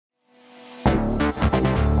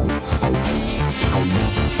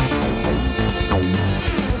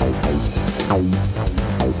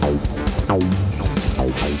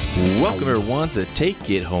Welcome everyone to the Take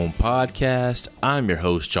It Home podcast. I'm your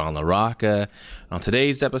host, John LaRocca. On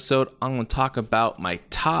today's episode, I'm going to talk about my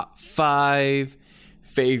top 5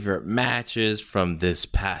 favorite matches from this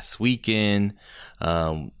past weekend.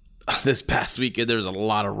 This past weekend, there's a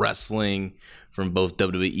lot of wrestling from both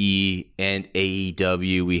WWE and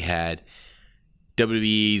AEW. We had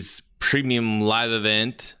WWE's premium live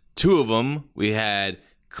event, 2 of them. We had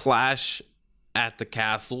Clash at the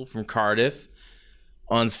Castle from Cardiff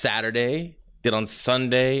on Saturday. Then on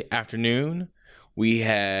Sunday afternoon, we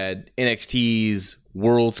had NXT's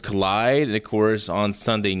Worlds Collide. And of course, on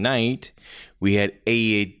Sunday night, we had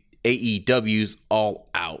AEW's All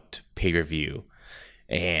Out pay-per-view.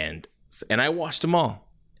 And I watched them all.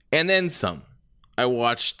 And then some. I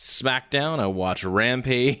watched SmackDown. I watched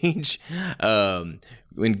Rampage.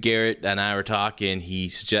 When Garrett and I were talking,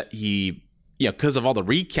 he because of all the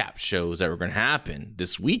recap shows that were going to happen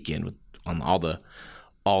this weekend on all the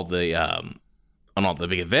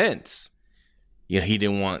big events, he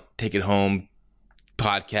didn't want Take It Home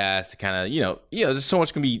podcast to kind of, there's so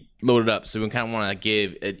much going to be loaded up. So we kind of want to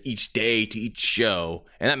give each day to each show.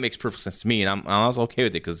 And that makes perfect sense to me. And I was okay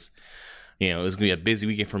with it because, it was going to be a busy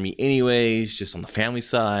weekend for me anyways, just on the family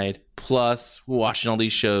side. Plus, we're watching all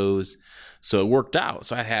these shows. So it worked out.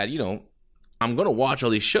 So I had, I'm going to watch all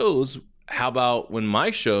these shows. How about when my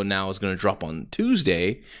show now is going to drop on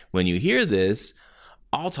Tuesday, when you hear this,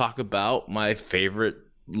 I'll talk about my favorite,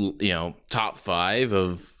 top 5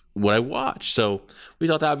 of what I watched. So we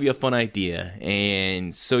thought that would be a fun idea.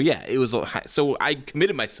 And so, it was, so I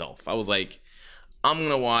committed myself. I was like, I'm going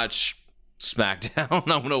to watch SmackDown.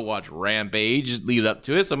 I'm going to watch Rampage, lead up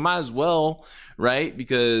to it. So might as well, right?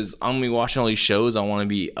 Because I'm going to be watching all these shows. I want to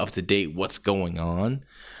be up to date what's going on.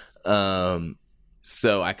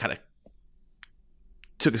 So I kind of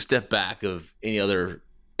took a step back of any other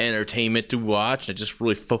entertainment to watch. I just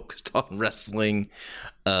really focused on wrestling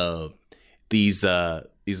this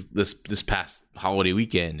past holiday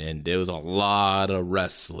weekend, and there was a lot of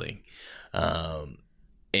wrestling,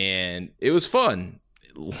 and it was fun.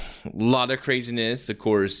 A lot of craziness, of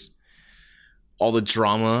course. All the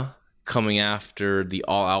drama coming after the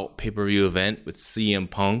All Out pay-per-view event with CM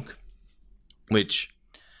Punk, which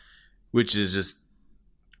is just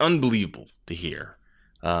unbelievable to hear.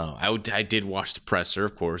 I did watch the presser,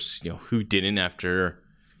 of course. Who didn't? After,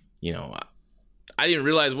 I didn't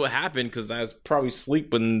realize what happened because I was probably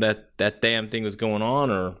asleep when that damn thing was going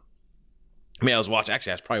on. I was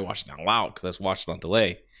probably watching it out loud because I was watching on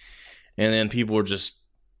delay. And then people were just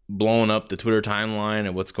blowing up the Twitter timeline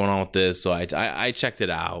and what's going on with this. So I checked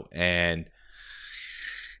it out, and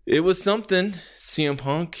it was something. CM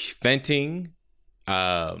Punk venting,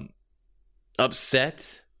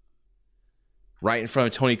 upset. Right in front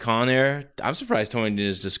of Tony Khan there. I'm surprised Tony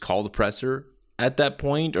didn't just call the presser at that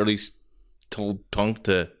point, or at least told Punk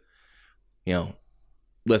to,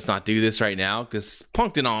 let's not do this right now, because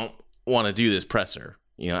Punk didn't want to do this presser.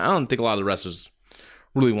 I don't think a lot of the wrestlers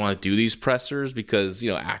really want to do these pressers because,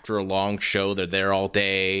 after a long show, they're there all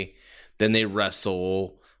day, then they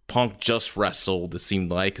wrestle. Punk just wrestled, it seemed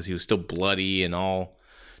like, because he was still bloody and all,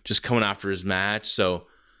 just coming after his match. So,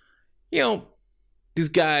 these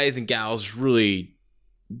guys and gals really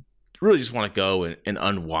just want to go and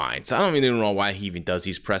unwind. So I don't even know why he even does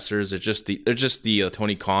these pressers. They're just the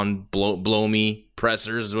Tony Khan blow me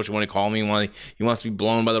pressers is what you want to call me. He wants to be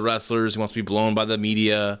blown by the wrestlers. He wants to be blown by the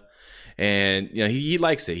media, and he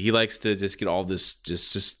likes it. He likes to just get all this.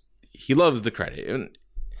 Just he loves the credit,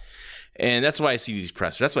 and that's why I see these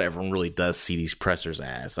pressers. That's why everyone really does see these pressers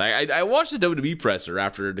as. I watched the WWE presser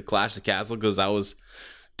after the Clash of the Castle because I was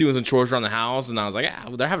doing some chores around the house, and I was like,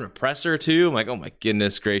 they're having a presser too. I'm like, oh my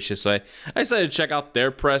goodness gracious. So I decided to check out their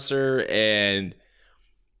presser, and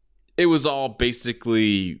it was all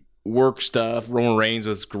basically work stuff. Roman Reigns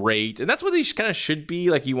was great, and that's what these kind of should be.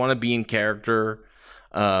 Like, you want to be in character.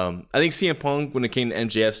 I think CM Punk, when it came to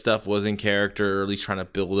MJF stuff, was in character, or at least trying to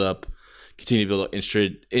continue to build up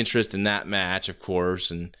interest in that match, of course,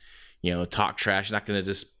 and talk trash. Not going to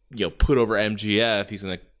just put over MJF. He's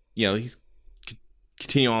going to he's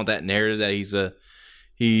continue on that narrative that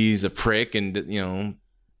he's a prick and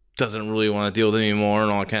doesn't really want to deal with it anymore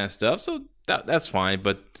and all that kind of stuff. So that's fine,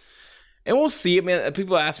 and we'll see. I mean,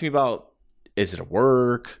 people ask me about, is it a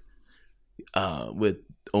work with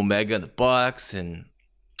Omega and the Bucks, and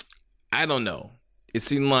I don't know. It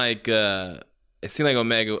seemed like Punk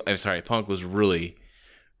was really,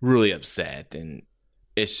 really upset, and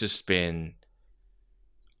it's just been.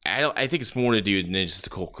 I think it's more to do than just the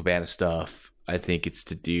Colt Cabana stuff. I think it's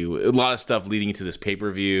to do a lot of stuff leading into this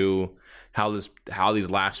pay-per-view, how these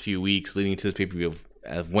last few weeks leading into this pay-per-view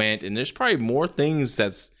have went, and there's probably more things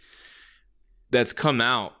that's that's come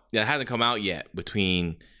out that hasn't come out yet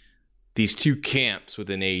between these two camps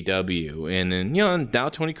within AEW, and then now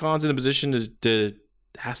Tony Khan's in a position to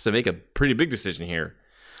has to make a pretty big decision here.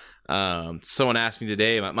 Someone asked me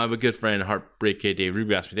today, my good friend Heartbreak Kid Dave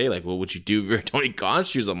Rubio asked me today, like, what would you do if you're Tony Khan's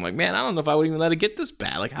shoes? I'm like, man, I don't know if I would even let it get this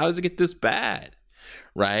bad. Like, how does it get this bad,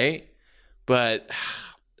 right? But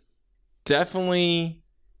definitely,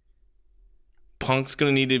 Punk's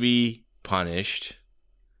gonna need to be punished.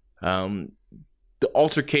 The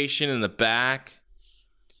altercation in the back,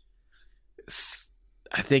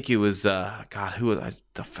 I think it was God. Who was I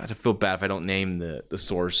feel bad if I don't name the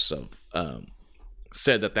source of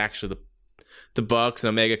said that actually the Bucks and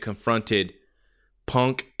Omega confronted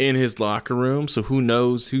Punk in his locker room. So who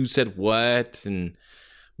knows who said what and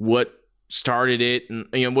what started it,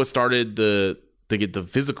 and what started the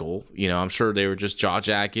physical. I'm sure they were just jaw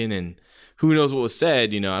jacking, and who knows what was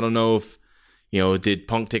said. I don't know if did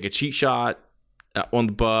Punk take a cheat shot on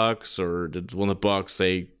the Bucks, or did one of the Bucks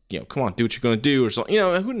say, come on, do what you're going to do, or something.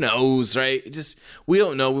 Who knows, right? We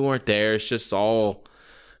don't know. We weren't there. It's just all,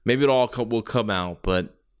 maybe it all will come out,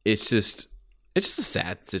 but it's just a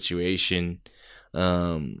sad situation.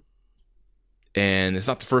 And it's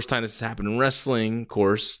not the first time this has happened in wrestling. Of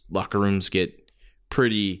course, locker rooms get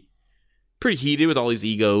pretty heated with all these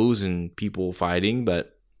egos and people fighting,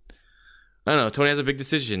 but I don't know. Tony has a big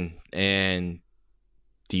decision, and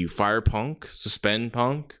do you fire Punk, suspend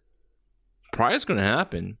Punk? Probably it's going to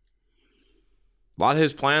happen. A lot of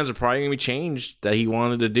his plans are probably going to be changed that he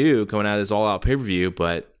wanted to do coming out of this all-out pay-per-view,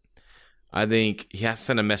 but I think he has to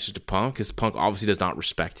send a message to Punk, because Punk obviously does not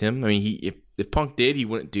respect him. I mean, if Punk did, he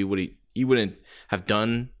wouldn't do he wouldn't have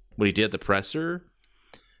done what he did at the presser,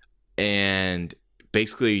 and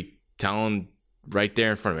basically tell him right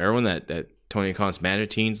there in front of everyone that Tony Khan's manager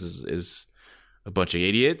teams is a bunch of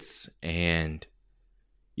idiots, and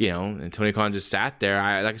and Tony Khan just sat there.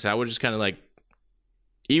 Like I said, I would just kind of like,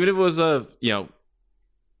 even if it was even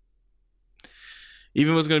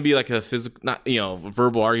if it was going to be like a physical, not a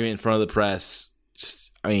verbal argument in front of the press.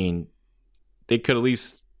 They could at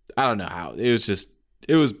least, I don't know how. It was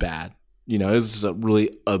bad. It was just a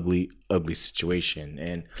really ugly situation.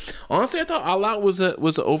 And honestly, I thought All Out was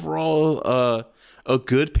overall a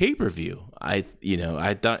good pay-per-view. I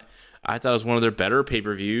thought it was one of their better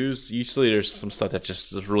pay-per-views. Usually there's some stuff that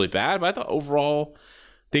just is really bad, but I thought overall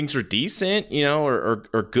things were decent, or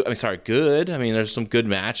good. Good. There's some good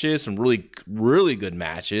matches, some really, really good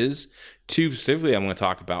matches. Two specifically I'm going to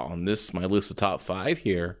talk about on my list of top 5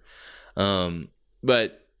 here.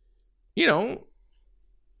 But,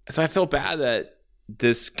 so I felt bad that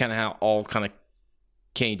this kind of all kind of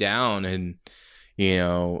came down, and,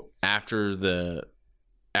 after the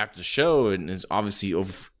show, and is obviously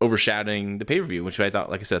overshadowing the pay-per-view, which I thought,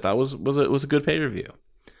 like I said, was a good pay-per-view.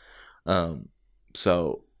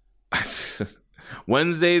 So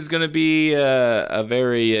Wednesday is going to be a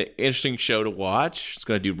very interesting show to watch. It's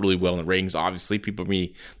going to do really well in the ratings. Obviously, people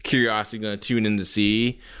be curiosity going to tune in to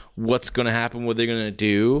see what's going to happen, what they're going to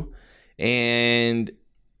do, and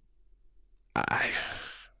like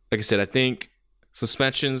I said, I think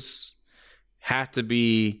suspensions have to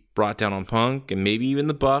be brought down on Punk, and maybe even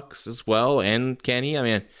the Bucks as well, and Kenny.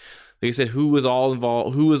 Like I said, who was all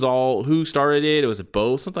involved? Who started it? Was it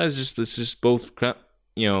both? Sometimes it's just both,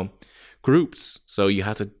 groups. So you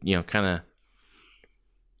have to, kind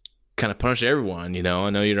of punish everyone. I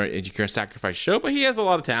know you can't sacrifice show, but he has a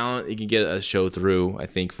lot of talent. He can get a show through, I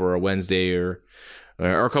think, for a Wednesday or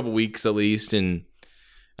a couple weeks at least. And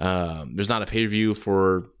there's not a pay-per-view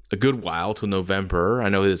for a good while till November. I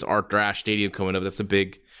know there's Art Thrash Stadium coming up. That's a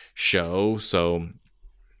big show. So,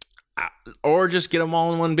 or just get them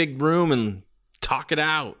all in one big room and talk it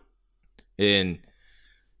out. And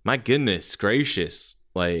my goodness gracious,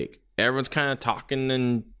 like, everyone's kind of talking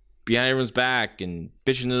and behind everyone's back and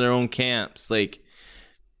bitching to their own camps. Like,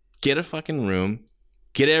 get a fucking room,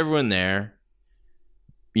 get everyone there.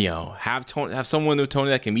 Have someone with Tony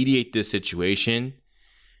that can mediate this situation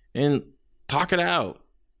and talk it out.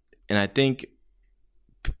 And I think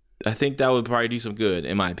that would probably do some good,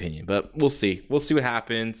 in my opinion. But we'll see. We'll see what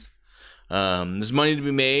happens. There's money to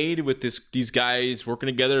be made with these guys working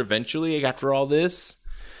together eventually after all this.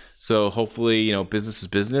 So hopefully, business is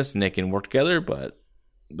business and they can work together. But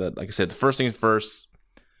like I said, the first things first,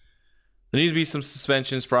 there needs to be some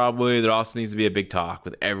suspensions probably. There also needs to be a big talk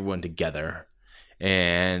with everyone together.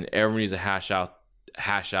 And everyone needs to hash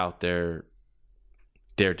out their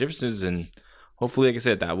differences. And hopefully, like I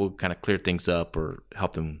said, that will kind of clear things up or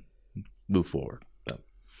help them move forward.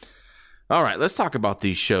 All right, let's talk about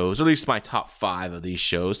these shows, or at least my top 5 of these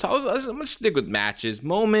shows. Let's stick with matches.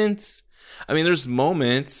 Moments. There's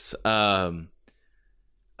moments.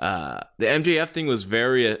 The MJF thing was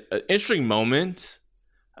very interesting moment.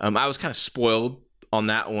 I was kind of spoiled on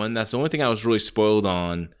that one. That's the only thing I was really spoiled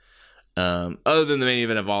on. Other than the main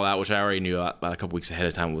event of All Out, which I already knew about a couple weeks ahead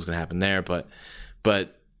of time what was going to happen there, but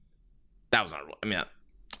that was not. I mean,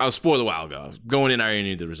 I was spoiled a while ago. Going in, I already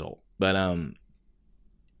knew the result. But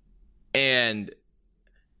and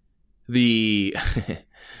the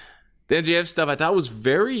the MJF stuff I thought was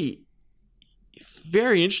very,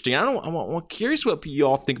 very interesting. I'm curious what you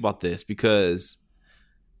all think about this, because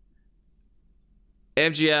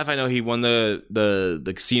MJF, I know he won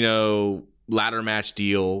the casino ladder match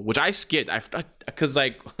deal, which I skipped. Because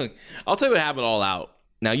like I'll tell you what happened All Out.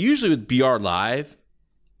 Now, usually with BR Live,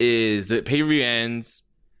 is the pay-per-view ends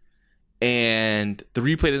and the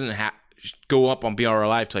replay doesn't go up on BR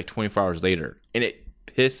Live till like 24 hours later, and it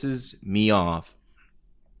pisses me off.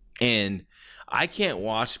 And I can't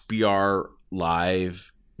watch BR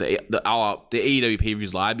Live, the AEW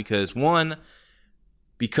pay-per-views live, because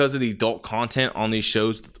of the adult content on these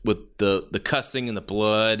shows with the cussing and the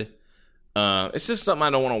blood. It's just something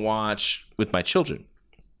I don't want to watch with my children.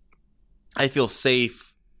 I feel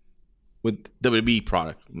safe with WWE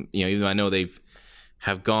product, even though I know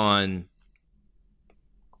have gone,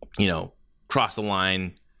 cross the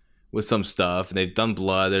line with some stuff, and they've done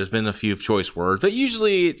blood. There's been a few choice words, but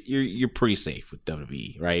usually you're pretty safe with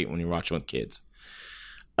WWE, right? When you're watching with kids.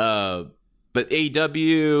 But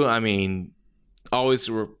AEW, I mean, always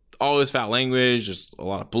foul language, just a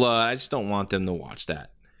lot of blood. I just don't want them to watch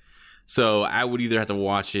that. So I would either have to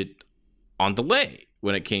watch it on delay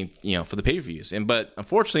when it came, for the pay-per-views. But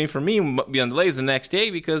unfortunately for me, be on delays the next day,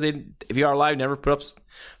 because VR Live never put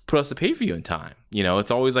us the pay-per-view in time.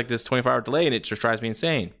 It's always like this 24-hour delay, and it just drives me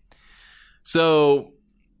insane. So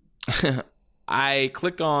I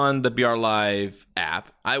click on the BR Live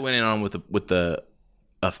app. I went in on with a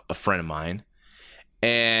friend of mine,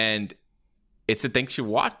 and it said, thanks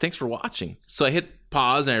for watching. So I hit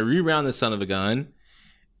pause and I rewound the son of a gun,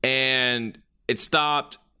 and it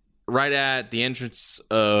stopped right at the entrance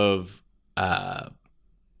of the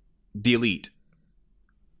Elite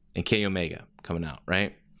and Kenny Omega coming out,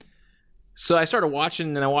 right? So I started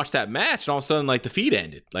watching, and I watched that match, and all of a sudden, like, the feed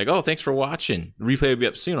ended. Like, oh, thanks for watching. The replay will be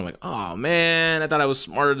up soon. I'm like, oh, man, I thought I was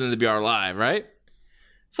smarter than the BR Live, right?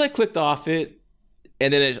 So I clicked off it,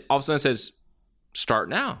 and then it all of a sudden says, start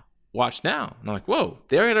now. Watch now. And I'm like, whoa,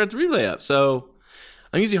 they already had the replay up. So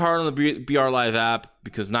I'm usually hard on the BR Live app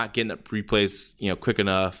because I'm not getting up replays, quick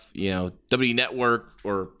enough. WWE Network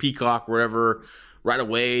or Peacock, wherever, right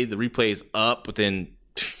away, the replay is up within,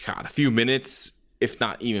 a few minutes, if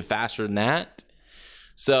not even faster than that.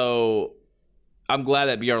 So I'm glad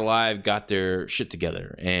that BR Live got their shit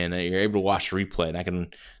together, and you're able to watch the replay. And I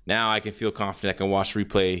can feel confident I can watch the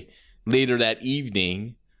replay later that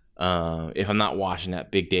evening. If I'm not watching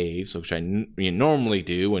that Big Dave, which I normally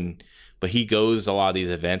do, but he goes to a lot of these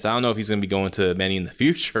events. I don't know if he's going to be going to many in the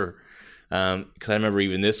future, because I remember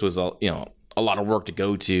even this was a lot of work to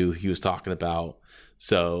go to. He was talking about,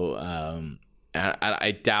 so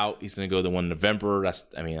I doubt he's going to go to the one in November.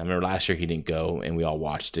 I remember last year he didn't go, and we all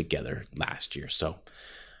watched together last year. So,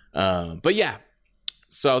 but yeah,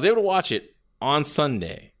 so I was able to watch it on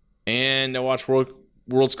Sunday, and I watched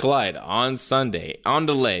Worlds Collide on Sunday on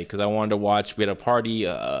delay, because I wanted to watch. We had a party,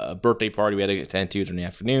 a birthday party we had to attend to in the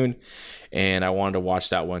afternoon, and I wanted to watch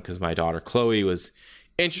that one because my daughter Chloe was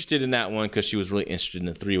interested in that one, because she was really interested in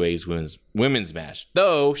the three ways women's match.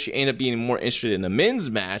 Though she ended up being more interested in the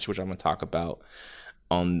men's match, which I'm going to talk about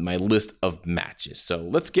on my list of matches.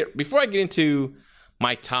 So before I get into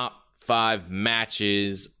my top 5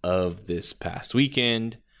 matches of this past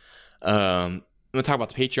weekend, I'm going to talk about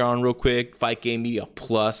the Patreon real quick. Fight Game Media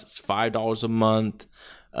Plus. It's $5 a month.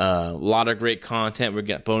 A lot of great content. We're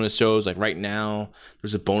getting bonus shows. Like right now,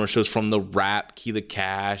 there's a bonus shows from The Rap, Keela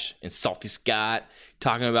Cash, and Salty Scott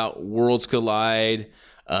talking about Worlds Collide.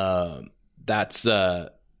 That's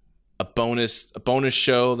a bonus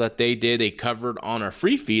show that they did. They covered on our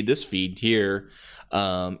free feed, this feed here,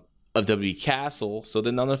 of WWE Castle. So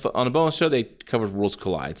then on a bonus show, they covered Worlds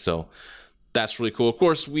Collide. So that's really cool. Of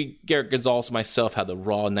course, Garrett Gonzalez and myself had the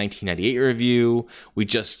Raw 1998 review. We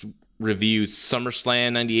just reviewed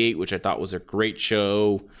SummerSlam 98, which I thought was a great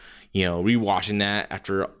show. Rewatching that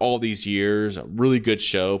after all these years, a really good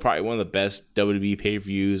show. Probably one of the best WWE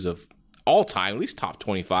pay-per-views of all time, at least top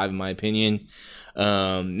 25 in my opinion.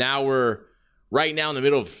 Now we're right now in the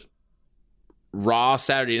middle of Raw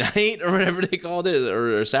Saturday Night, or whatever they called it,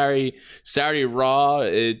 or Saturday Raw.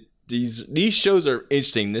 These shows are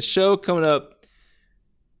interesting. This show coming up,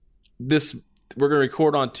 we're going to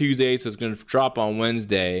record on Tuesday, so it's going to drop on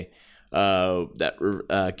Wednesday.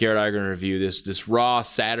 that Garrett Iger review. This Raw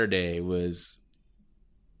Saturday was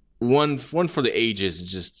one for the ages.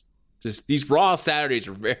 Just these Raw Saturdays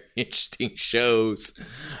are very interesting shows.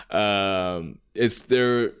 It's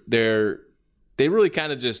they really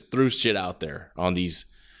kind of just threw shit out there on these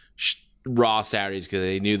Raw Saturdays because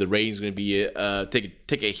they knew the ratings were going to be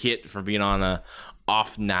take a hit from being on a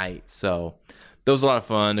off night. So that was a lot of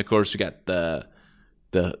fun. Of course, we got the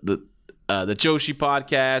Joshi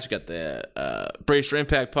podcast, we got the Brace for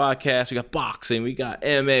Impact podcast, we got boxing, we got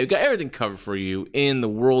MMA, we got everything covered for you in the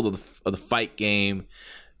world of the fight game.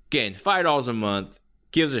 Again, $5 a month,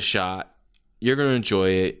 give us a shot. You're going to enjoy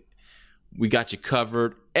it. We got you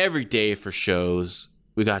covered every day for shows.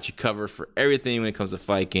 We got you covered for everything when it comes to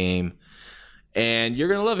fight game. And you're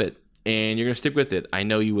going to love it. And you're going to stick with it. I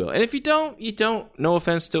know you will. And if you don't, you don't. No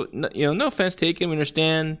offense no offense taken. We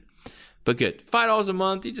understand. But good. $5 a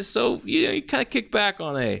month. You kind of kick back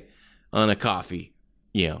on a coffee.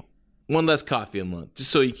 One less coffee a month.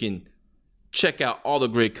 Just so you can check out all the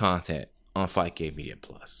great content on Fight Game Media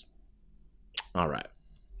Plus. All right.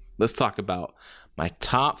 Let's talk about my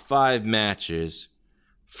top 5 matches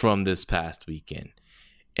from this past weekend.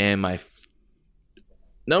 And my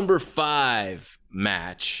number 5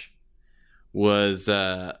 match was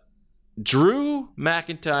Drew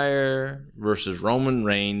McIntyre versus Roman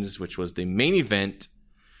Reigns, which was the main event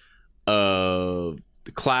of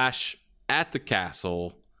the Clash at the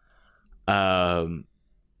Castle. I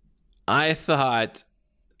thought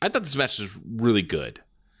this match was really good.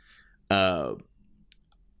 My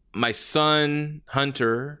son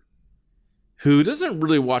Hunter, who doesn't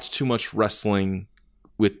really watch too much wrestling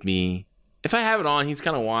with me, if I have it on, he's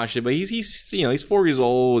kind of watched it, but he's 4 years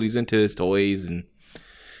old. He's into his toys and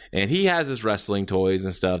he has his wrestling toys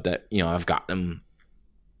and stuff that I've gotten him.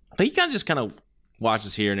 But he kind of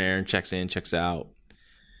watches here and there and checks in, checks out.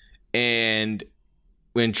 And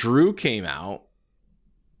when Drew came out,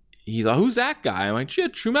 he's like, "Who's that guy?" I'm like, "Yeah,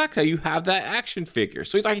 Drew McIntyre. You have that action figure."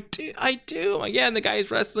 So he's like, I do. I'm like, "Yeah, and the guy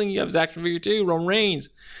is wrestling. You have his action figure too, Roman Reigns."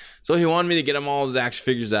 So he wanted me to get him all his action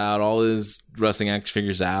figures out, all his wrestling action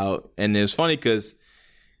figures out. And it was funny because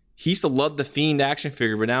he used to love the Fiend action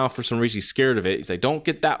figure, but now for some reason he's scared of it. He's like, "Don't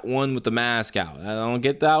get that one with the mask out. I don't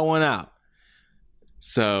get that one out."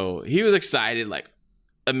 So he was excited, like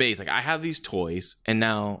amazed. Like, I have these toys, and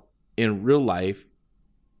now in real life,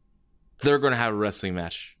 they're going to have a wrestling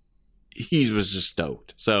match. He was just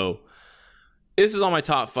stoked. So this is on my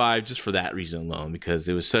top 5 just for that reason alone, because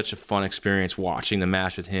it was such a fun experience watching the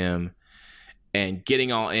match with him and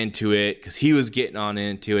getting all into it, because he was getting on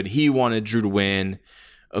into it. He wanted Drew to win.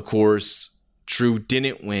 Of course, Drew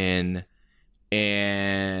didn't win,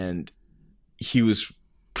 and he was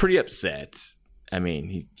pretty upset. I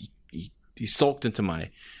mean, he sulked into my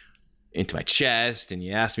chest, and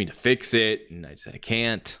he asked me to fix it, and I said I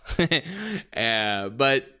can't.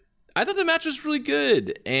 But I thought the match was really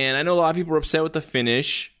good, and I know a lot of people were upset with the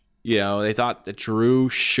finish. They thought that Drew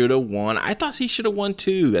should have won. I thought he should have won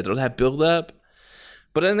too. I thought that build up.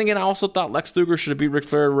 But then again, I also thought Lex Luger should have beat Ric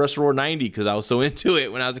Flair at WrestleMania 90 because I was so into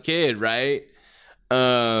it when I was a kid, right?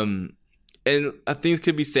 And things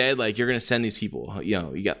could be said like, you're going to send these people.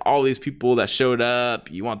 You got all these people that showed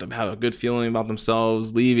up. You want them to have a good feeling about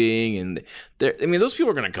themselves leaving, and those people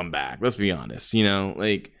are going to come back. Let's be honest.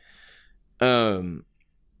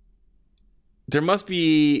 There must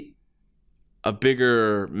be a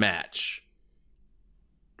bigger match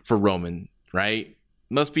for Roman, right?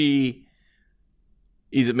 Must be.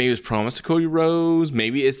 Maybe it was promised to Cody Rhodes.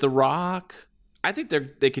 Maybe it's The Rock. I think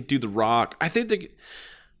they could do The Rock. I think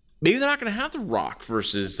maybe they're not going to have The Rock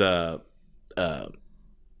versus Roman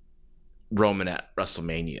at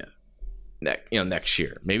WrestleMania next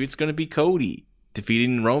year. Maybe it's going to be Cody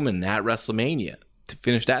defeating Roman at WrestleMania to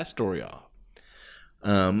finish that story off.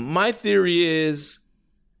 My theory is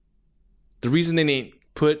the reason they didn't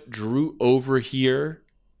put Drew over here.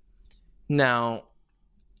 Now,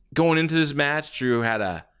 going into this match, Drew had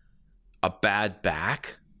a bad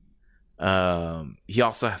back. He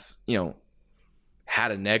also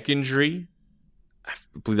had a neck injury. I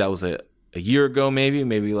believe that was a year ago,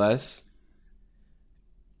 maybe less.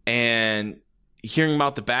 And hearing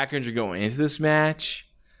about the back injury going into this match,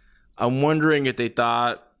 I'm wondering if they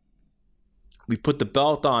thought we put the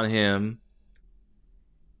belt on him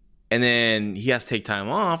and then he has to take time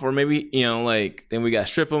off, or maybe, then we got to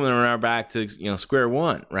strip him and we're back to, square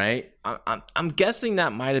one, right? I'm guessing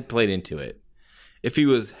that might have played into it. If he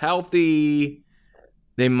was healthy,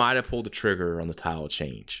 they might have pulled the trigger on the title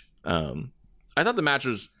change. I thought the match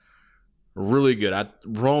was really good.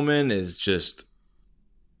 Roman is just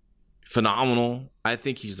phenomenal. I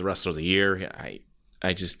think he's the wrestler of the year.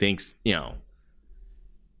 I just think,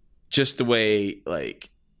 just the way, like,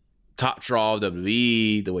 top draw of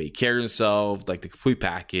WWE, the way he carried himself, like the complete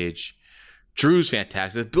package. Drew's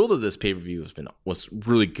fantastic. The build of this pay-per-view was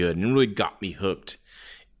really good and really got me hooked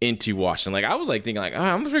into watching. Like, I was like thinking, like, oh,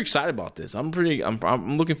 I'm pretty excited about this. I'm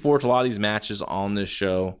looking forward to a lot of these matches on this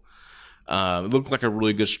show. It looked like a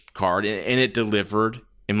really good card, and it delivered,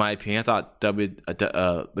 in my opinion. I thought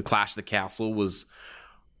the Clash of the Castle was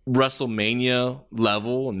WrestleMania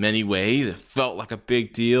level in many ways. It felt like a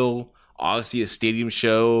big deal. Obviously, a stadium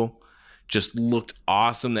show just looked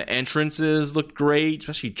awesome. The entrances looked great,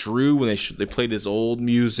 especially Drew when they played his old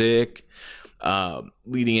music,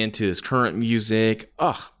 leading into his current music.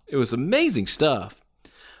 It was amazing stuff.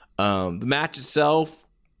 The match itself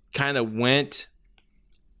kind of went,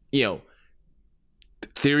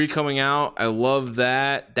 Theory coming out. I love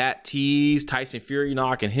that. That tease, Tyson Fury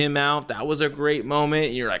knocking him out. That was a great moment.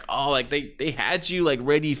 And you're like, oh, like they had you like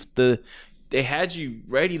ready. They had you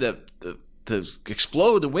ready to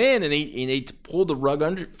explode, to win, and they pulled the rug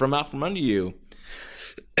out from under you.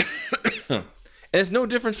 And it's no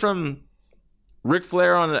difference from Ric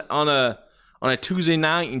Flair on a Tuesday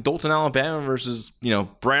night in Dalton, Alabama versus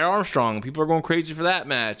Brad Armstrong. People are going crazy for that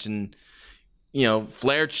match, and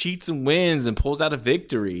Flair cheats and wins and pulls out a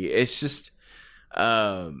victory. It's just,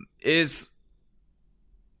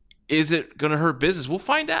 is it going to hurt business? We'll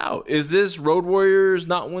find out. Is this Road Warriors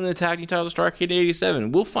not winning the tag team title to Starrcade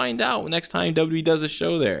 87? We'll find out next time WWE does a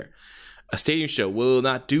show there. A stadium show will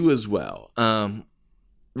not do as well.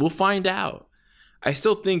 We'll find out. I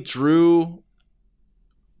still think Drew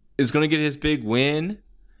is going to get his big win.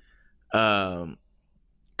 Because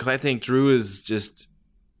I think Drew is just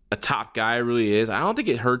a top guy, really is. I don't think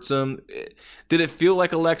it hurts him. Did it feel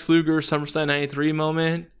like a Lex Luger SummerSlam 93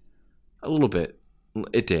 moment? A little bit.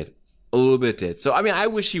 It did. A little bit did. So, I mean, I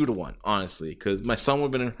wish he would have won, honestly, because my son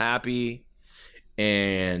would have been happy.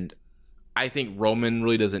 And I think Roman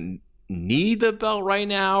really doesn't need the belt right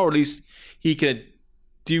now, or at least he could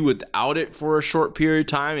do without it for a short period of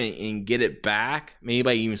time and get it back, maybe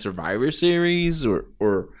by even Survivor Series or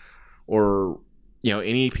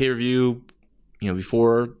any pay-per-view,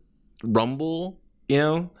 before Rumble,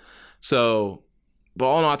 So, but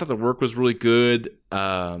all in all, I thought the work was really good.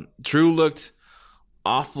 Drew looked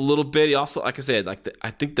off a little bit. He also, like I said, I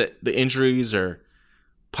think that the injuries are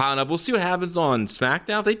piling up. We'll see what happens on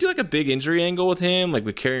SmackDown. If they do like a big injury angle with him, like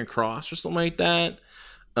with Karrion Kross or something like that,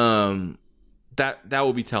 that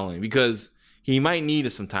will be telling, because he might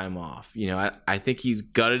need some time off. I think he's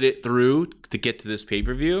gutted it through to get to this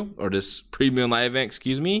pay-per-view, or this premium live event,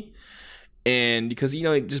 excuse me. And because,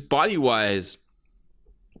 just body-wise,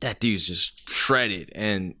 that dude's just shredded.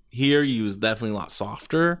 And here he was definitely a lot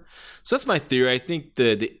softer. So that's my theory. I think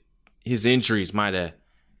his injuries might have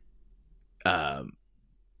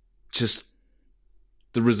just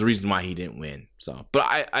there was the reason why he didn't win. So, but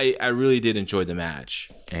I really did enjoy the match.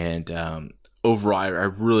 And overall, I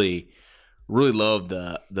really, really loved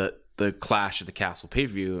the Clash of the Castle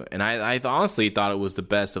pay-per-view. And I honestly thought it was the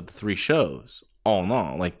best of the three shows, all in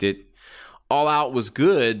all. Like, All Out was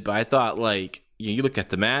good, but I thought, like, you look at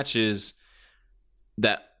the matches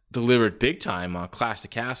that delivered big time on Clash of the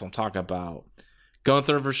Castle. I'm talking about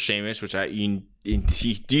Gunther versus Sheamus, which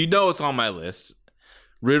it's on my list.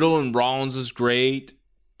 Riddle and Rollins was great.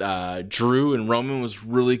 Drew and Roman was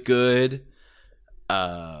really good.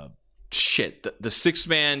 The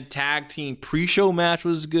 6-man tag team pre-show match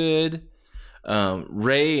was good.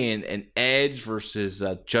 Ray and Edge versus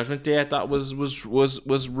Judgment Day, I thought was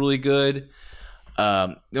really good.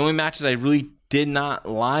 The only matches I really did not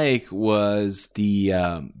like was the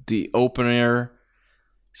opener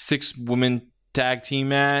 6-woman tag team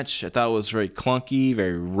match. I thought it was very clunky,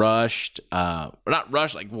 very rushed. Not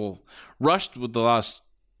rushed, rushed with a lot of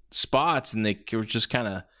spots, and they were just kind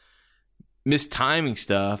of mistiming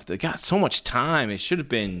stuff. They got so much time. It should have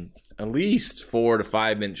been at least 4 to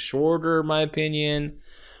 5 minutes shorter, in my opinion.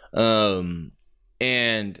 And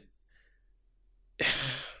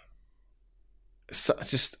so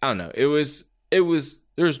it's just, I don't know.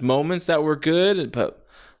 There's moments that were good, but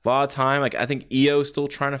a lot of time, like, I think Io's still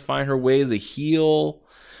trying to find her way as a heel.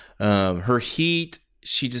 Her heat,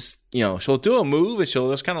 she just, she'll do a move and she'll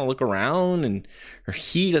just kind of look around, and her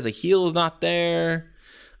heat as a heel is not there.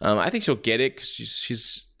 I think she'll get it because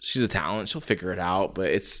she's a talent. She'll figure it out, but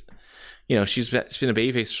it's, she's been a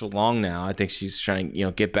babyface for so long now. I think she's trying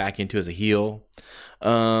to, get back into as a heel.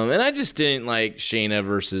 And I just didn't like Shayna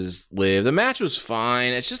versus Liv. The match was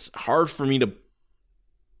fine. It's just hard for me to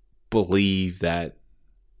believe that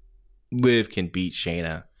Liv can beat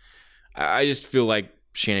Shayna. I just feel like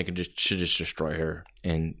Shayna should just destroy her,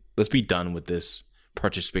 and let's be done with this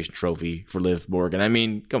participation trophy for Liv Morgan. I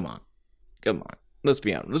mean, come on. Let's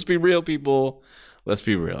be honest. Let's be real, people. Let's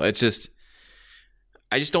be real. I just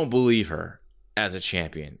don't believe her as a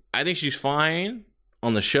champion. I think she's fine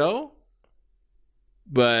on the show,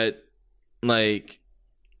 but like,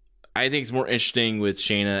 I think it's more interesting with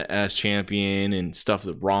Shayna as champion and stuff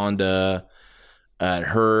that Ronda and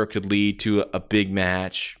her could lead to a big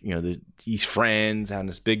match. These friends having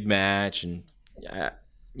this big match, and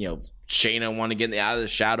Shayna want to get out of the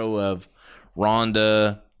shadow of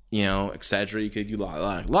Ronda, etc. You could do a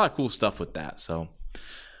lot of cool stuff with that. So,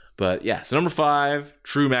 but yeah. So number 5,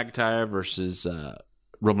 Drew McIntyre versus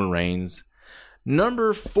Roman Reigns.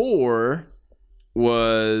 Number 4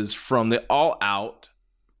 was from the All Out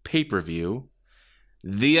pay-per-view,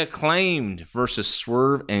 The Acclaimed versus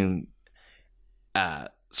Swerve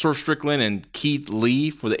Strickland and Keith Lee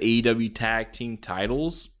for the AEW Tag Team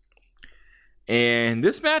titles. And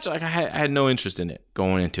this match, I had no interest in it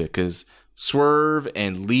going into it because Swerve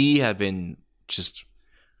and Lee have been just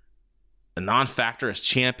a non-factor as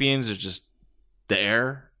champions. They're just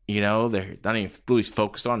there. They're not even really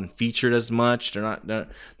focused on and featured as much. They're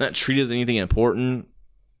not treated as anything important.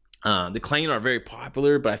 The Acclaimed are very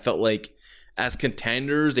popular, but I felt like as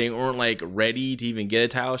contenders, they weren't like ready to even get a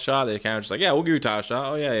title shot. They're kind of just like, yeah, we'll give you a title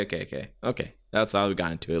shot. Oh yeah, okay. That's how we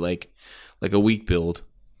got into it, like a weak build.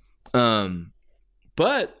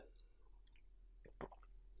 But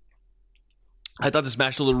I thought this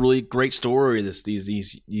match was a really great story.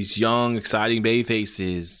 These young, exciting baby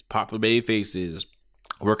faces, popular baby faces,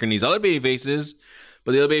 working these other baby faces,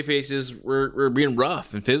 but the other baby faces were being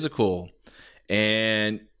rough and physical,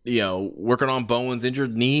 and working on Bowen's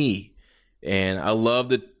injured knee. And I love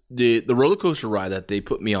the roller coaster ride that they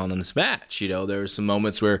put me on in this match. There were some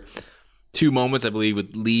moments where, 2 moments I believe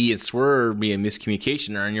with Lee and Swerve being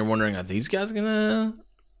miscommunication, and you're wondering, are these guys gonna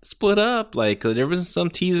split up? Like, there was some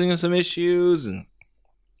teasing of some issues,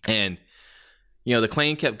 and the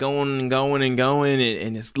Acclaimed kept going and going and going,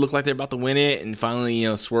 and it looked like they're about to win it, and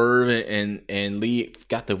finally Swerve and Lee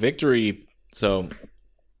got the victory. So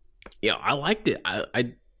I liked it.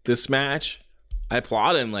 This match, I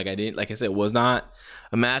applaud him. Like I said, it was not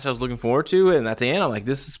a match I was looking forward to, and at the end I'm like,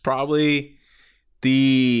 this is probably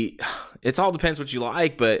it all depends what you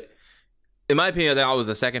like, but in my opinion, that was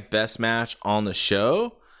the second best match on the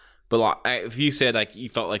show. But if you said like you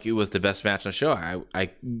felt like it was the best match on the show,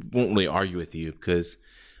 I won't really argue with you, because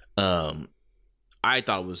I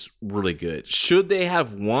thought it was really good. Should they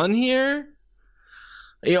have won here?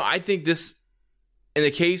 I think this, in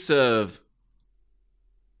the case of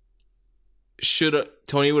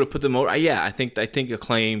Tony would have put them over. Yeah, I think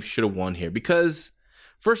Acclaim should have won here, because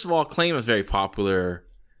first of all, Acclaim is very popular.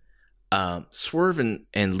 Swerve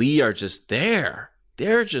and Lee are just there.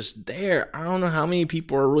 They're just there. I don't know how many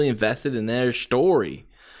people are really invested in their story.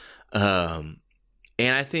 And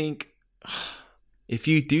I think if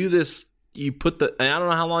you do this, you put and I don't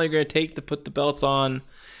know how long you're going to take to put the belts on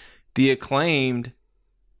the Acclaimed.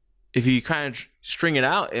 If you kind of string it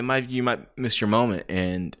out, you might miss your moment.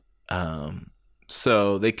 And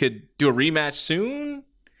so they could do a rematch soon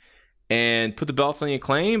and put the belts on the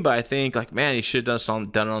Acclaim, but I think, like, man, he should have done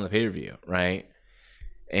it on the pay-per-view, right?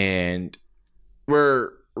 And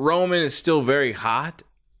where Roman is still very hot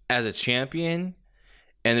as a champion,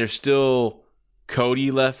 and there's still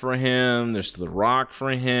Cody left for him, there's The Rock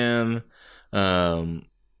for him. I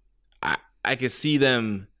could see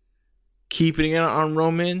them keeping it on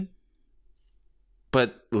Roman,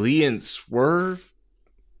 but Lee and Swerve,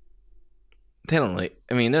 they don't like.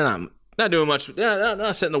 I mean, they're not doing much. They're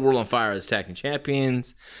not setting the world on fire as tag team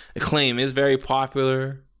champions. Acclaim is very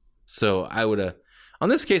popular, so I would have. On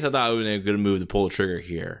this case, I thought it would have been a good move to pull the trigger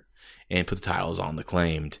here and put the titles on the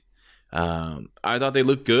Acclaimed. I thought they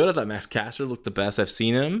looked good. I thought Max Caster looked the best I've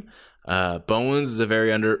seen him. Bowens is a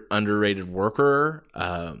very underrated worker,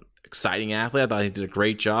 exciting athlete. I thought he did a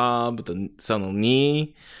great job with the Sun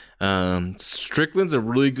knee. Strickland's a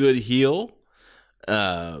really good heel.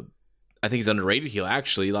 I think he's underrated heel,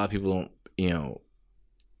 actually. A lot of people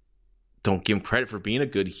don't give him credit for being a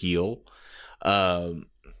good heel.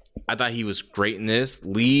 I thought he was great in this.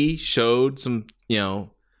 Lee showed some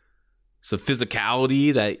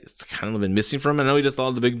physicality that's kind of been missing from him. I know he does a lot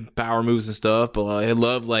of the big power moves and stuff, but I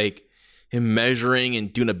love like him measuring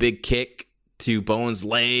and doing a big kick to Bowen's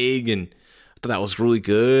leg, and I thought that was really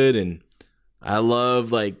good. And I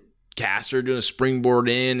love like Caster doing a springboard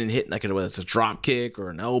in and hitting like whether it's a drop kick or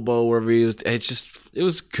an elbow, wherever he was. It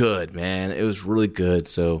was good, man. It was really good.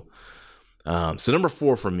 So number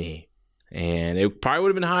 4 for me, and it probably would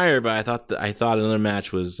have been higher, but I thought another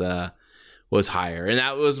match was higher, and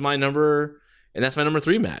that was my number And that's my number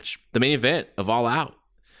 3 match, the main event of All Out.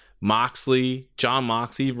 Jon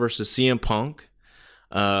Moxley versus CM Punk.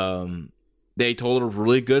 They told a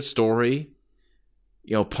really good story.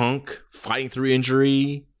 Punk fighting through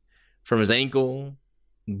injury from his ankle,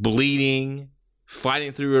 bleeding,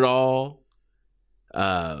 fighting through it all.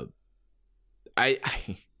 I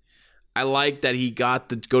like that he got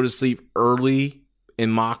to go to sleep early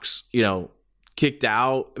and Mox, kicked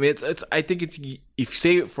out. I mean, I think it's, if you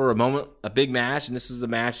save it for a moment, a big match, and this is a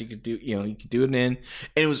match you could do, you could do it in, and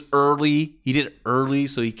it was early. He did it early,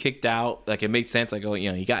 so he kicked out. Like, it made sense. Like,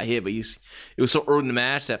 he got hit, but it was so early in the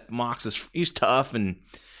match that Mox he's tough and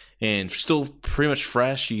still pretty much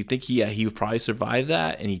fresh. You think he would probably survive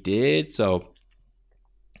that, and he did. So,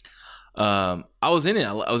 I was in it.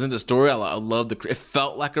 I was into the story. I loved it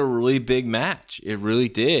felt like a really big match. It really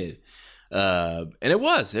did. And it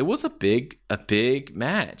was a big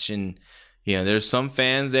match. And, there's some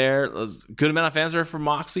fans there, a good amount of fans there for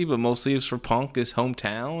Moxley, but mostly it was for Punk, his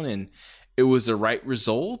hometown. And it was the right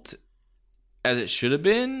result, as it should have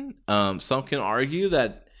been. Some can argue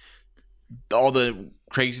that all the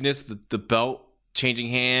craziness, the belt changing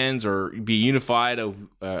hands or be unified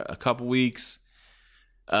a couple weeks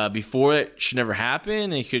before it should never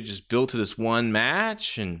happen. It could just build to this one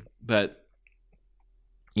match. But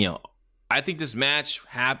I think this match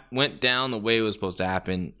went down the way it was supposed to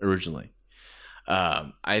happen originally.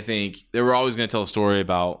 I think they were always going to tell a story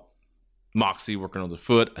about Moxley working on the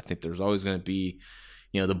foot. I think there's always going to be,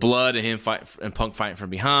 the blood and him and Punk fighting from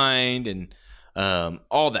behind, and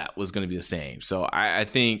all that was going to be the same. So I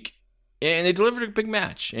think, and they delivered a big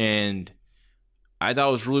match, and I thought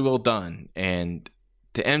it was really well done. And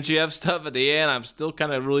the MJF stuff at the end, I'm still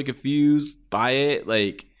kind of really confused by it.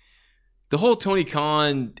 Like, the whole Tony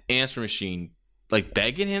Khan answer machine, like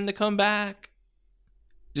begging him to come back,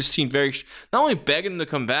 just seemed very, not only begging him to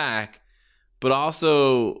come back, but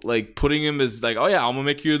also like putting him as like, oh yeah, I'm gonna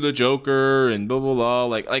make you the Joker and blah blah blah.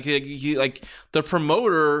 Like the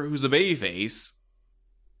promoter who's the babyface,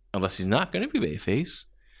 unless he's not gonna be babyface,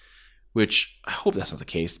 which I hope that's not the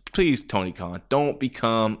case. Please, Tony Khan, don't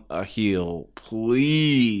become a heel,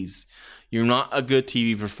 please. You're not a good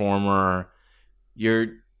TV performer.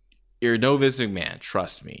 You're no Vince McMahon,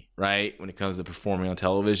 trust me, right? When it comes to performing on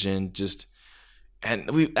television,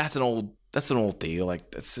 that's an old deal.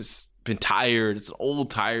 Like, that's just been tired. It's an old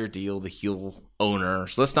tired deal, the heel owner.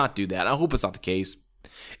 So let's not do that. I hope it's not the case.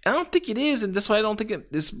 And I don't think it is, and that's why I don't think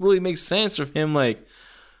this really makes sense of him. Like,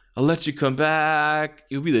 I'll let you come back.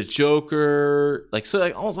 You'll be the Joker. Like, so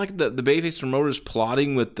like almost like the babyface promoters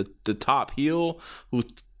plotting with the top heel who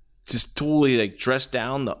just totally like dressed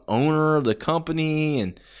down the owner of the company.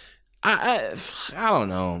 And I don't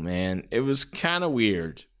know, man. It was kind of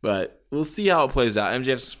weird, but we'll see how it plays out.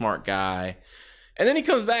 MJF's a smart guy. And then he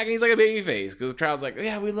comes back and he's like a babyface because the crowd's like,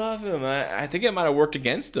 yeah, we love him. I think it might have worked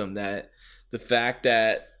against him, that the fact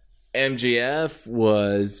that MJF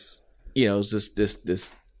was,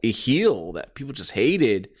 this a heel that people just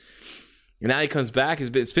hated. And now he comes back.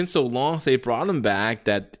 It's been so long since they brought him back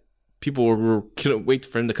that people couldn't wait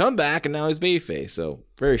for him to come back, and now he's babyface. So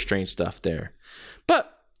very strange stuff there.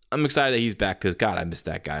 But I'm excited that he's back because, God, I miss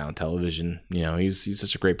that guy on television. He's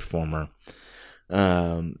such a great performer.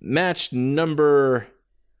 Match number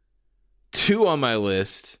 2 on my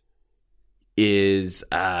list is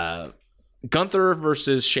Gunther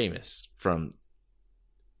versus Sheamus from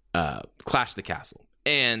Clash of the Castle.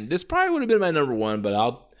 And this probably would have been my number 1, but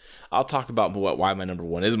I'll talk about why my number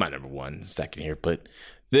 1 is my number 1 in a second here. But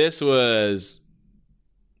this was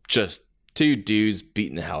just 2 dudes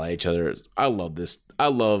beating the hell out of each other. I love this. I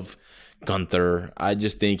love Gunther. I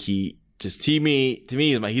just think he's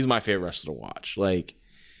my favorite wrestler to watch. Like,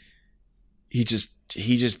 he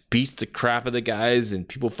just beats the crap out of the guys, and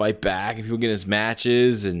people fight back, and people get his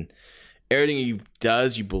matches, and everything he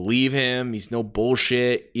does, you believe him. He's no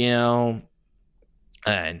bullshit, and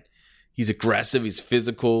he's aggressive, he's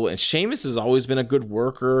physical. And Sheamus has always been a good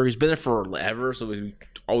worker. He's been there forever, so we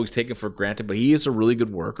always take him for granted, but he is a really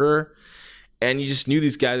good worker. And you just knew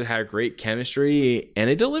these guys had great chemistry, and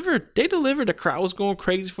they delivered. The crowd was going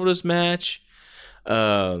crazy for this match.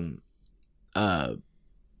 Gunther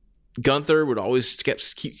would always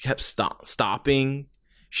kept stopping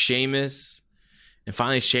Sheamus, and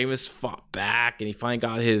finally Sheamus fought back, and he finally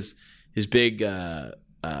got his big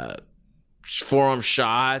forearm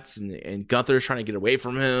shots, and Gunther's trying to get away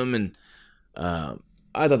from him, and I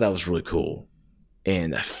thought that was really cool.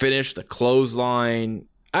 And the finish, the clothesline,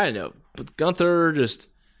 I don't know, but Gunther his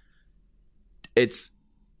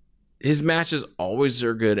matches always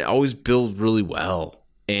are good, always build really well,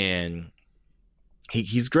 and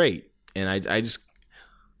he's great. And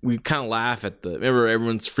we kind of laugh at remember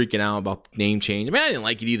everyone's freaking out about the name change. I mean, I didn't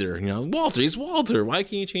like it either. Walter, he's Walter. Why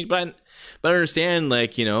can't you change? But I understand,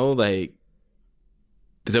 like, like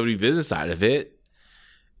the WWE business side of it.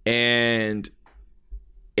 And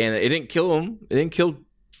it didn't kill him. It didn't kill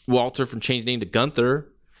Walter from changing name to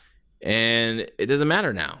Gunther. And it doesn't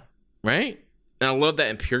matter now, right? And I love that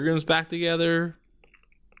Imperium's back together.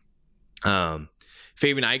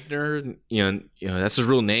 Fabian Eichner, that's his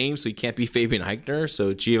real name, so he can't be Fabian Eichner.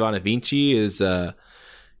 So Giovanni Vinci is,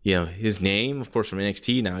 his name, of course, from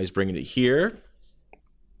NXT. Now he's bringing it here.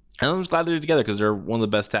 And I'm just glad they're together because they're one of the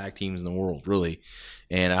best tag teams in the world, really.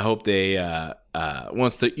 And I hope they,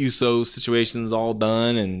 once the Usos situation's all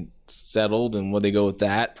done and settled, and what they go with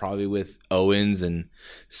that, probably with Owens and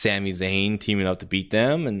Sami Zayn teaming up to beat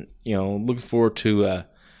them. And, looking forward to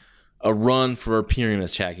a run for Imperium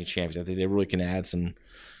as tag team champions. I think they really can add some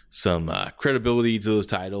credibility to those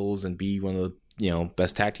titles and be one of the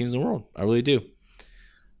best tag teams in the world. I really do.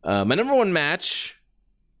 My number one match,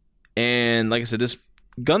 and like I said, this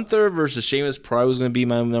Gunther versus Sheamus probably was going to be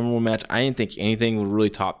my number one match. I didn't think anything would really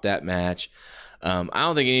top that match. I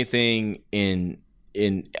don't think anything in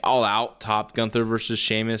All Out topped Gunther versus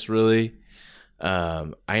Sheamus, really.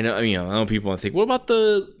 I know people think, what about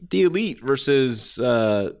the Elite versus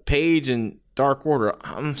Paige and Dark Order?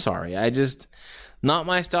 I'm sorry, not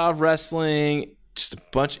my style of wrestling.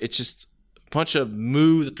 It's just a bunch of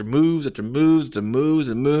moves after moves after moves after moves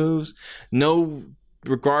and moves. No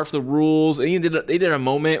regard for the rules. They did a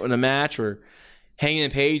moment in a match where Hangman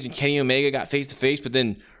Page and Kenny Omega got face to face, but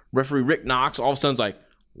then referee Rick Knox all of a sudden's like,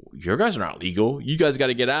 your guys are not legal. You guys got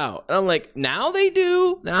to get out. And I'm like, now they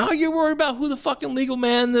do? Now you're worried about who the fucking legal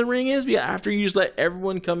man in the ring is? After you just let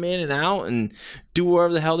everyone come in and out and do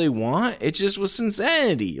whatever the hell they want? It just was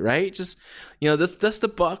insanity, right? Just, that's the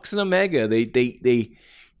Bucks and Omega. They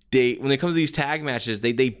when it comes to these tag matches,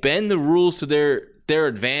 they bend the rules to their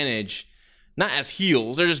advantage, not as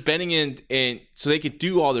heels. They're just bending in so they could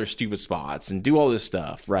do all their stupid spots and do all this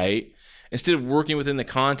stuff, right? Instead of working within the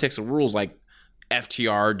context of rules like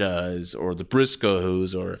FTR does, or the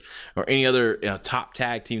Briscoes, or any other top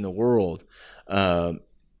tag team in the world.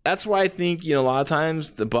 That's why I think a lot of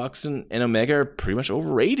times the Bucks and Omega are pretty much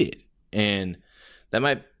overrated, and that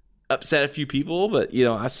might upset a few people, but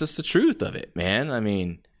that's just the truth of it, man. I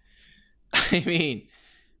mean, if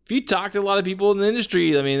you talk to a lot of people in the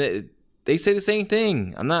industry, they say the same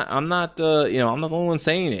thing. I'm not I'm not the only one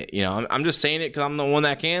saying it. I'm just saying it because I'm the one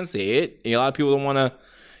that can say it. A lot of people don't want to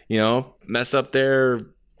mess up their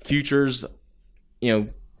futures.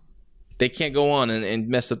 They can't go on and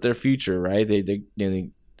mess up their future, right?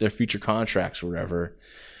 Their future contracts or whatever.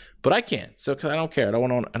 But I can, because I don't care. I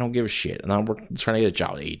don't give a shit, and I'm trying to get a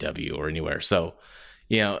job at AEW or anywhere. So,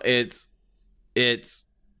 it's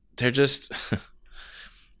they're just,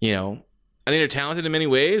 I think they're talented in many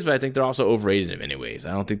ways, but I think they're also overrated in many ways.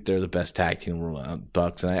 I don't think they're the best tag team in the world,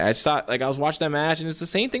 Bucks. And I just thought, I was watching that match, and it's the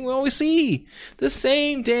same thing we always see. The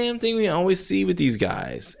same damn thing we always see with these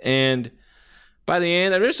guys. And by the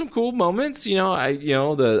end, there's some cool moments.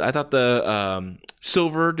 I thought the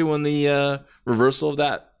Silver doing the reversal of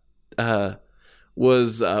that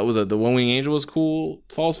was the One Wing Angel was cool.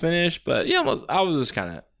 False finish, but I was just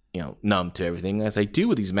kind of numb to everything as I do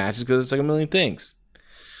with these matches because it's like a million things.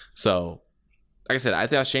 So, like I said, I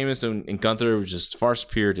thought Sheamus and Gunther was just far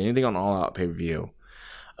superior to anything on All Out pay-per-view.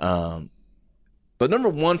 But number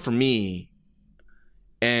one for me,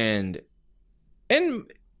 and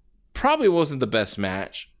probably wasn't the best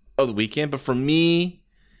match of the weekend, but for me,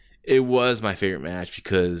 it was my favorite match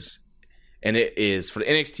and it is for the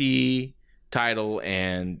NXT title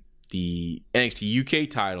and the NXT UK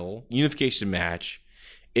title unification match.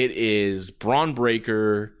 It is Braun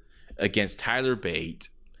Breaker against Tyler Bate.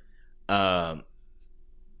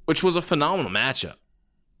 Which was a phenomenal matchup.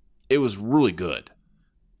 It was really good,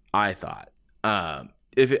 I thought. I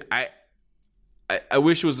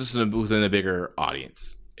wish it was just within a bigger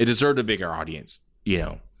audience. It deserved a bigger audience,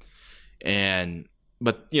 but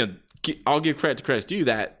I'll give credit to credit's due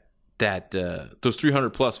that those 300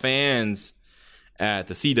 plus fans at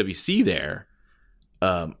the CWC there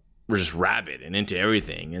were just rabid and into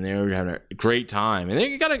everything, and they were having a great time. And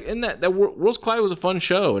they got that Worlds Collide was a fun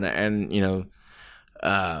show, and it's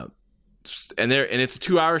a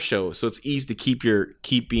 2-hour show, so it's easy to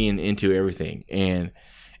keep being into everything. And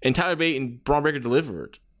Tyler Bate and Braun Breaker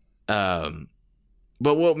delivered. But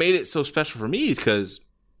what made it so special for me is because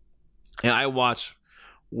I watched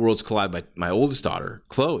Worlds Collide by my oldest daughter,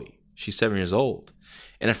 Chloe. She's 7 years old,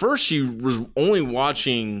 and at first she was only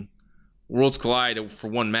watching Worlds Collide for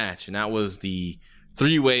one match, and that was the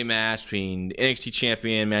 3-way match between NXT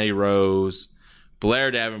champion Mandy Rose,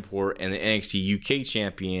 Blair Davenport and the NXT UK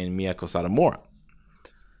champion Miyako Satomura.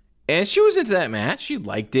 And she was into that match. She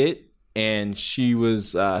liked it. And she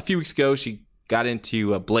was, a few weeks ago, she got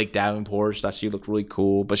into Blake Davenport. She thought she looked really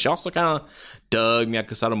cool. But she also kind of dug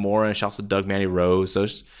Miyako Satomura, and she also dug Mandy Rose. So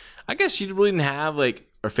I guess she really didn't have like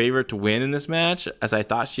her favorite to win in this match, as I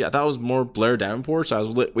thought it was more Blair Davenport. So I was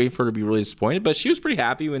waiting for her to be really disappointed. But she was pretty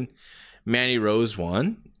happy when Mandy Rose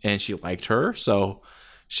won, and she liked her. So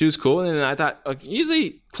she was cool. And then I thought,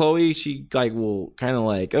 usually Chloe, she like will kind of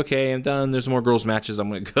like, okay, I'm done. There's more girls matches. I'm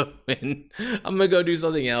going to go and I'm going to go do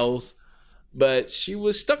something else. But she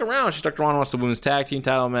was stuck around. She stuck around and watched the women's tag team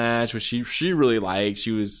title match, which she really liked.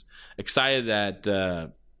 She was excited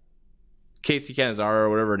that Casey Canizaro, or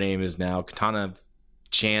whatever her name is now, Katana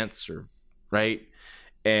Chance, right?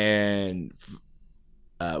 And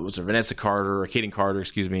was it Vanessa Carter or Kaden Carter,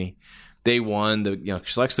 excuse me. They won.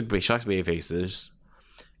 She likes baby faces.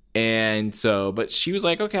 And so, but she was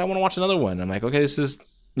like, okay, I want to watch another one. I'm like, okay, this is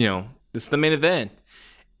the main event.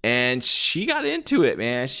 And she got into it,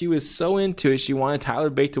 man. She was so into it. She wanted Tyler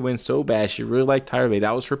Bate to win so bad. She really liked Tyler Bate.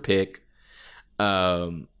 That was her pick.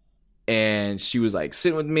 And she was like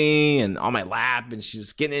sitting with me and on my lap, and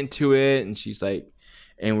she's getting into it. And she's like,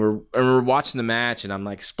 and we're watching the match, and I'm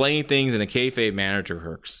like explaining things in a kayfabe manner to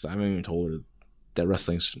her, because I haven't even told her that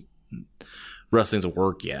wrestling's a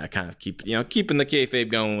work yet. I kind of keeping the kayfabe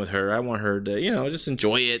going with her. I want her to, just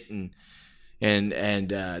enjoy it, and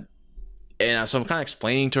so I'm kind of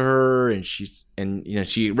explaining to her, and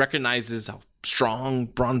she recognizes how strong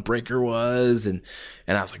Braun Breaker was, and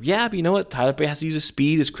I was like, yeah, but you know what? Tyler Bate has to use his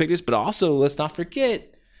speed, his quickness, but also let's not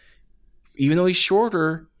forget, even though he's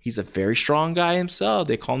shorter, he's a very strong guy himself.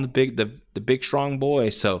 They call him the big strong boy.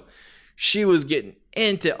 So she was getting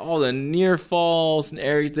into all the near falls and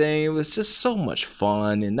everything. It was just so much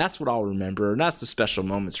fun, and that's what I'll remember. And that's the special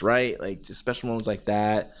moments, right? Like just special moments like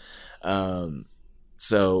that.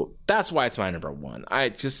 So that's why it's my number one.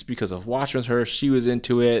 Just because of watching with her, she was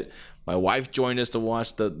into it. My wife joined us to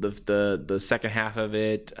watch the second half of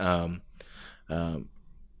it.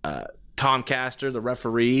 Tom Caster, the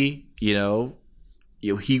referee, he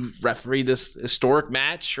refereed this historic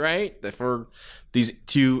match, right? For these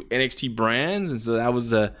two NXT brands, and so that was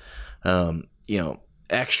the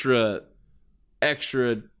extra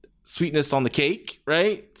sweetness on the cake,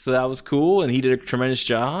 right? So that was cool, and he did a tremendous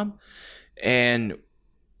job. And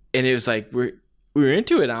it was like we were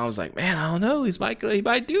into it. And I was like, man, I don't know. He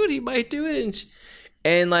might do it.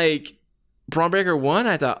 And like Braun Breaker won.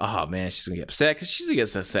 I thought, oh man, she's gonna get upset, because she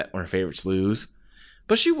gets upset when her favorites lose.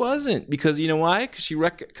 But she wasn't, because you know why?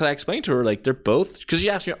 Because I explained to her, like, they're both, because she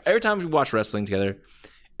asked me every time we watch wrestling together,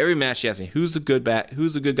 every match she asked me, who's the good guy,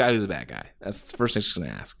 who's the bad guy. That's the first thing she's gonna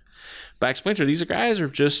ask. But I explained to her, these guys are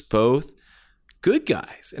just both good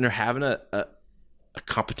guys, and they're having a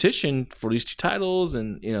competition for these two titles,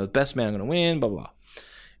 and the best man going to win, blah blah.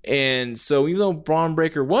 And so even though Braun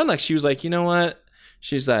Breaker won, like, she was like, you know what?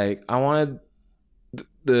 She's like, I wanted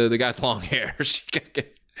the guy with long hair. She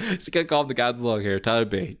got called the guy with long hair, Tyler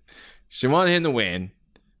Bate. She wanted him to win,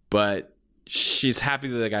 but she's happy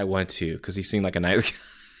that the guy won too, because he seemed like a nice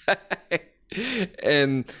guy.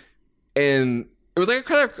 and it was like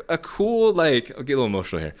kind of a cool, like, I'll get a little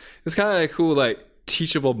emotional here. It's kind of like a cool, like,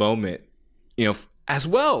 teachable moment, as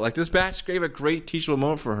well. Like, this match gave a great teachable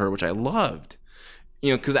moment for her, which I loved.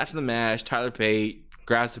 Because after the match, Tyler Bate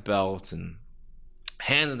grabs the belt and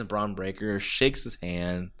hands it to Braun Breaker, shakes his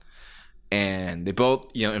hand, and they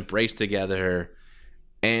both, embrace together.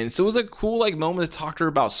 And so it was a cool, like, moment to talk to her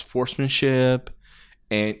about sportsmanship.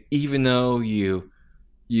 And even though you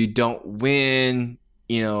don't win,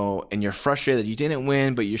 and you're frustrated that you didn't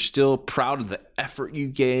win, but you're still proud of the effort you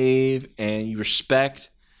gave, and you respect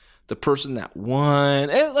the person that won.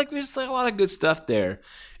 And, like, there's like a lot of good stuff there.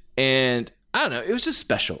 And I don't know, it was just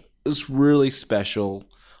special. It was really special,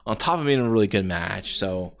 on top of being a really good match.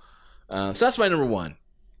 So that's my number one.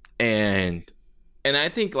 And I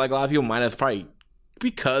think, like, a lot of people might have, probably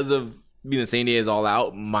because of being the same day as All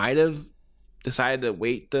Out, might have decided to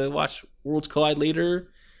wait to watch Worlds Collide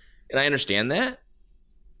later. And I understand that.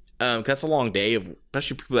 Because that's a long day,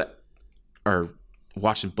 especially people that are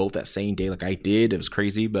watching both that same day like I did. It was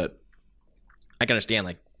crazy, but I can understand,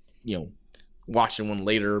 like, watching one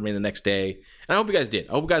later, maybe the next day. And I hope you guys did.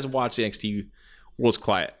 I hope you guys watched the NXT Worlds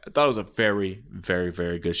Collide. I thought it was a very, very,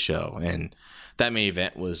 very good show, and that main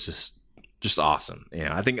event was just awesome.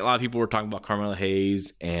 I think a lot of people were talking about Carmelo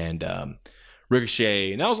Hayes and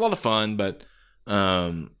Ricochet, and that was a lot of fun. But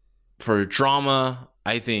for drama,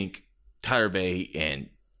 I think Tyler Bate and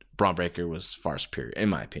Braun Breaker was far superior, in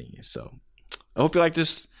my opinion. So I hope you like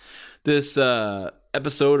this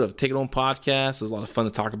episode of Take It Home Podcast. It was a lot of fun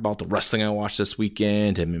to talk about the wrestling I watched this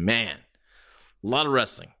weekend. And man, a lot of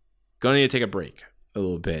wrestling. Gonna need to take a break a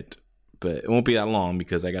little bit, but it won't be that long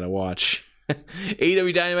because I gotta watch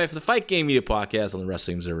AEW Dynamite for the Fight Game Media Podcast on the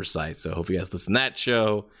Wrestling Observer site. So I hope you guys listen to that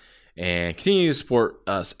show and continue to support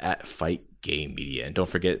us at Fight Game Media. And don't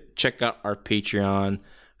forget, check out our Patreon,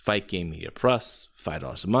 Fight Game Media Plus,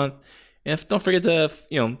 $5 a month. And don't forget to,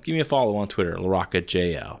 give me a follow on Twitter,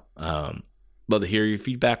 LaRoccaJL. Love to hear your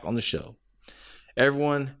feedback on the show.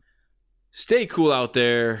 Everyone, stay cool out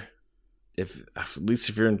there. At least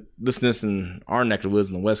if you're listening in our neck of the woods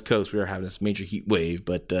on the West Coast, we are having this major heat wave.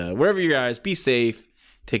 But wherever you guys, be safe.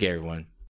 Take care, everyone.